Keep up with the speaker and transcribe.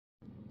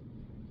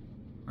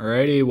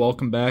Alrighty,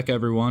 welcome back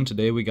everyone.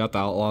 Today we got the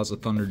Outlaws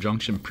of Thunder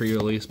Junction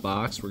pre-release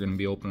box we're going to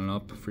be opening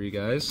up for you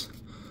guys.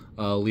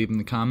 Leave in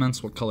the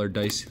comments what color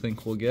dice you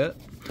think we'll get.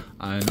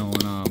 I know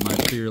in my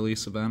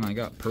pre-release event I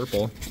got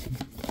purple,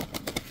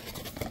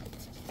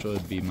 which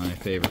would be my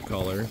favorite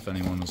color if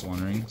anyone was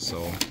wondering,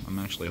 so I'm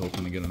actually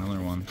hoping to get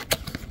another one.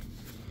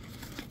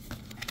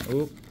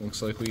 Oh,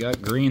 looks like we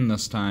got green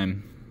this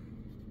time.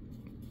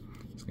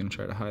 I was going to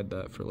try to hide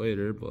that for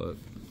later, but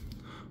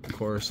of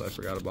course I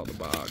forgot about the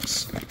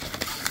box.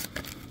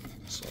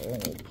 So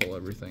we'll pull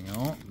everything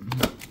out.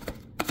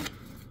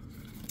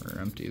 We're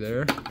empty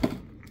there.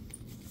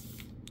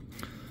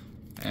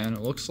 And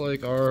it looks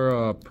like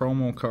our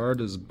promo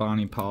card is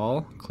Bonnie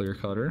Powell, clear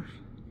cutter.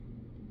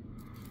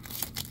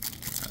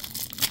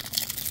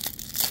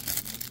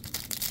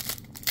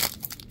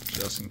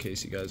 Just in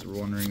case you guys were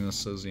wondering,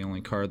 this is the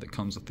only card that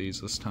comes with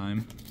these this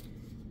time.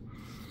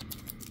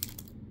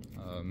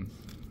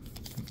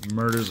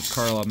 Murders of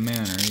Carla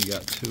Manor, you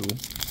got two.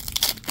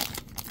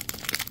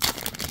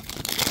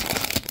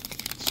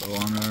 So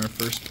on our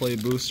first play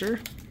booster,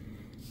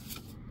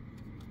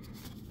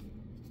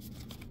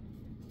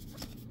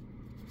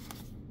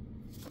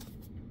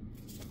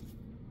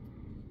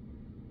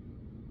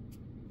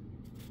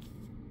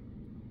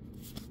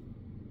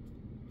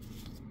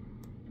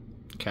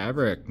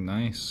 Caverick,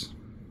 nice.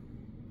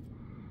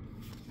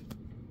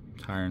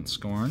 Tyrant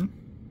Scorn.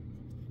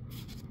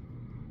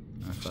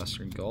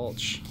 Fester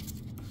Gulch.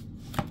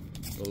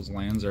 Those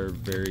lands are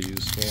very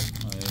useful,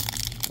 I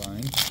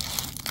find.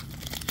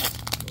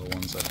 The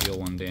ones that deal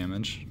 1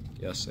 damage.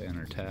 Yes, they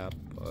enter tap,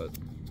 but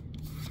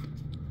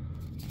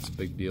it's a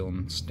big deal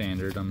in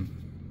Standard, I'm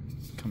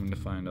coming to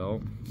find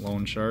out.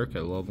 Lone Shark,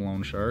 I love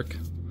Lone Shark.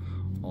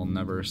 I'll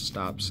never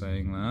stop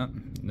saying that.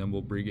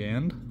 Nimble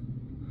Brigand.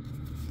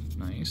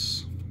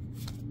 Nice.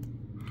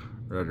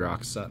 Red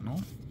Rock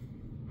Sentinel.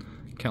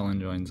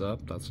 Kellen joins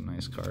up, that's a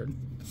nice card.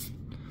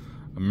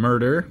 A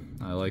Murder,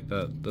 I like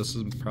that. This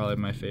is probably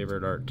my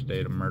favorite art to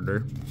date, a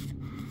Murder.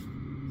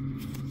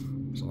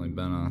 There's only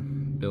been a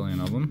billion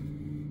of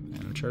them.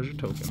 And a Treasure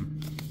Token.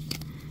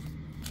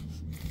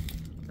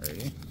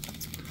 Alrighty.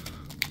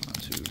 On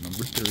to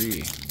number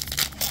 3.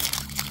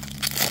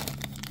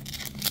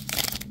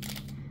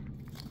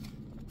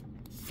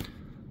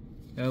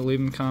 Yeah, leave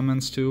in the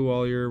comments too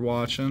while you're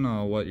watching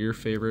what your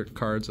favorite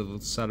cards of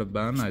the set have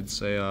been. I'd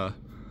say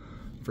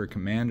for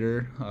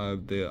Commander,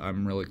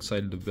 I'm really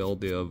excited to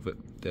build the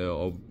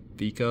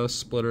Ovika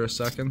Splitter of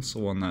Seconds, the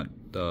one that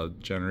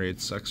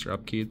generates extra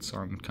upkeeps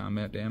on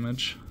combat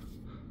damage.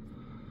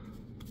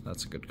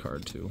 That's a good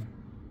card too.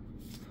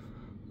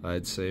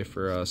 I'd say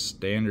for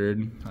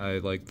Standard, I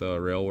like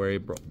the Railway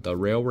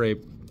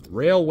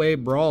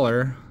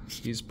Brawler.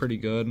 He's pretty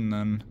good, and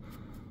then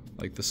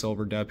like the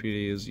Silver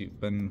Deputy has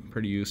been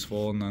pretty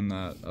useful, and then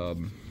that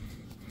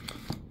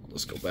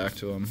let's go back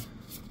to him.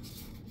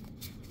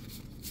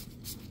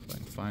 If I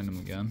can find him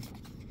again.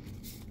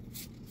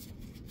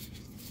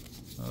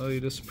 Oh, he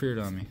disappeared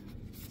on me.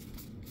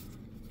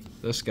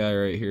 This guy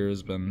right here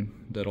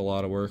did a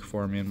lot of work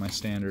for me in my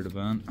Standard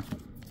event.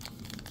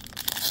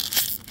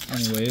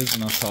 Anyways,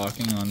 enough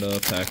talking, on to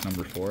pack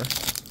number 4.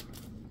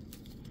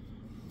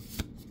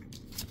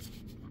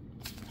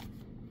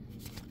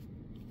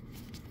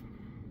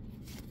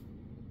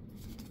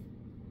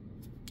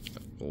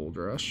 Gold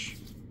Rush,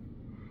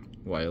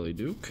 Wily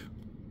Duke,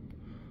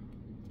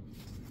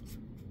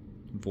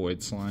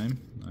 Void Slime,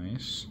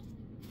 nice,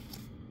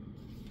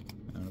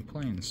 and a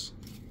Plains.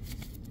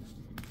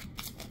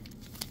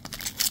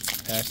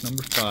 Pack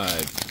number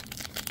 5.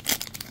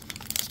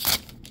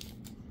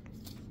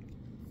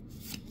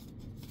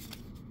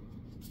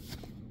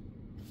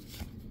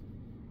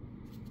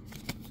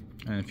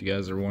 And if you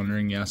guys are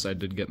wondering, yes, I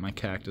did get my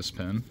cactus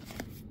pin.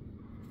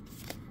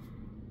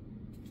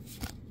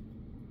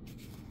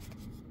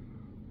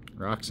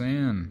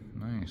 Roxanne,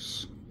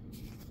 nice.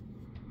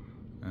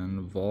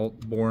 And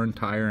Vault-Born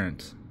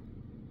Tyrant.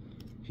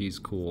 He's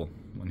cool.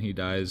 When he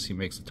dies, he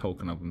makes a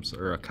token of himself,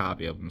 or a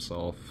copy of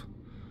himself.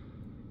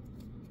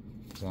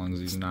 As long as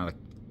he's not a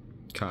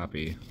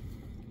copy.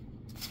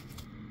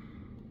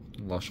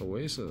 Lush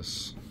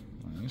Oasis,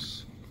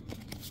 nice.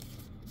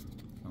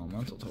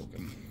 Elemental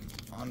token.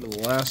 On to the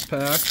last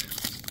pack.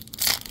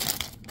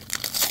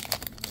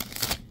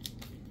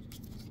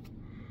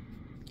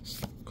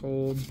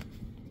 Cold.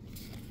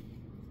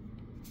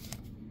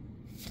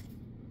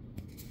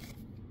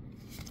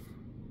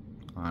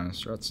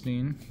 Honest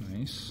Rutstein,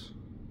 nice.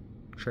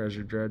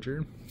 Treasure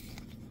Dredger.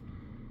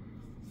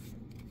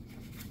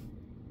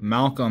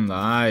 Malcolm the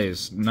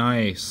Eyes,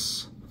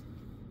 nice.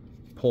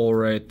 Pull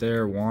right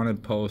there,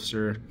 wanted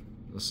poster.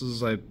 This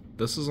is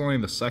only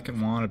the second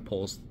wanted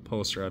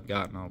poster I've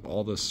gotten out of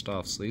all this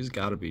stuff, so these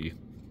gotta be,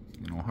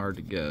 hard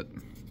to get.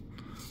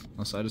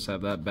 Unless I just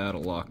have that bad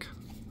of luck.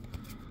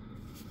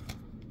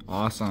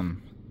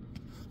 Awesome.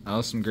 That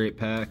was some great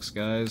packs,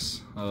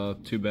 guys.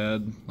 Too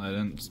bad I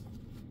didn't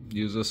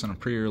use this in a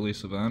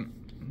pre-release event,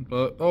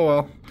 but oh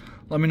well.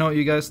 Let me know what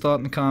you guys thought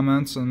in the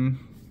comments, and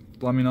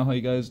let me know how you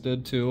guys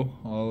did too.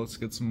 Let's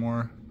get some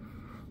more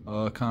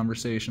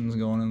conversations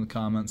going in the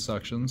comment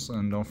sections.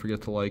 And don't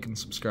forget to like and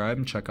subscribe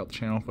and check out the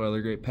channel for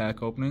other great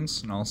pack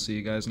openings. And I'll see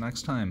you guys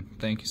next time.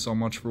 Thank you so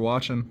much for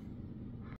watching.